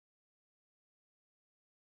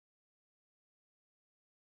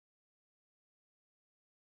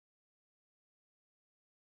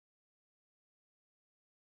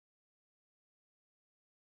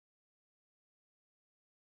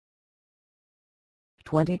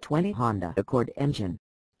2020 Honda Accord engine.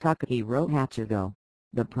 Takahiro Hachigo,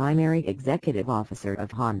 the primary executive officer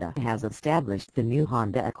of Honda, has established the new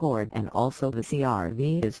Honda Accord, and also the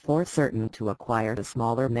CR-V is for certain to acquire a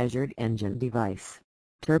smaller measured engine device,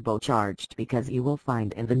 turbocharged, because you will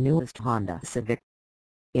find in the newest Honda Civic.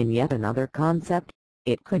 In yet another concept,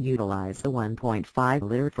 it could utilize the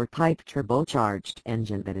 1.5-liter four-pipe turbocharged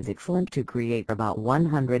engine that is excellent to create about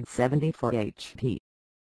 174 HP.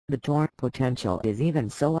 The torque potential is even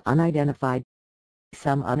so unidentified.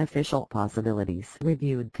 Some unofficial possibilities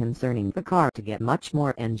reviewed concerning the car to get much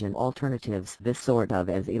more engine alternatives, this sort of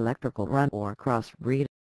as electrical run or crossbreed.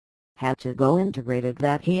 Hachigo integrated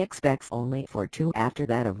that he expects only for 2 after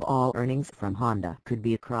that of all earnings from Honda could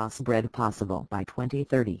be crossbred possible by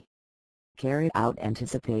 2030. Carried out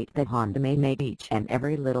anticipate that Honda may make each and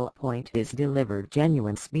every little point is delivered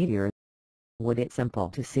genuine speedier. Would it simple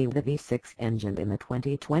to see the V6 engine in the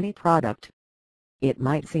 2020 product? It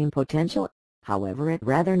might seem potential, however it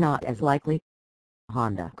rather not as likely.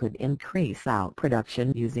 Honda could increase out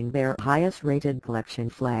production using their highest rated collection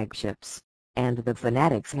flagships, and the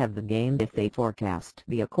fanatics have the game if they forecast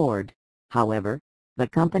the Accord. However, the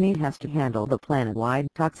company has to handle the planet-wide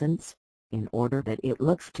toxins. In order that it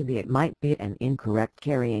looks to be, it might be an incorrect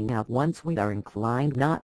carrying out once we are inclined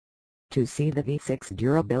not to see the V6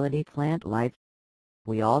 durability plant life.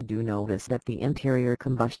 We all do notice that the interior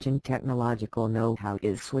combustion technological know-how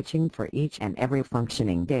is switching for each and every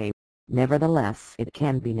functioning day. Nevertheless, it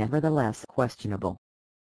can be questionable.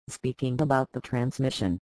 Speaking about the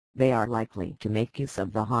transmission, they are likely to make use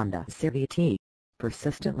of the Honda Civic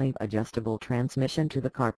persistently adjustable transmission to the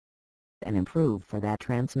car. And improve for that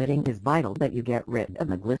transmitting is vital that you get rid of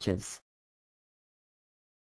the glitches.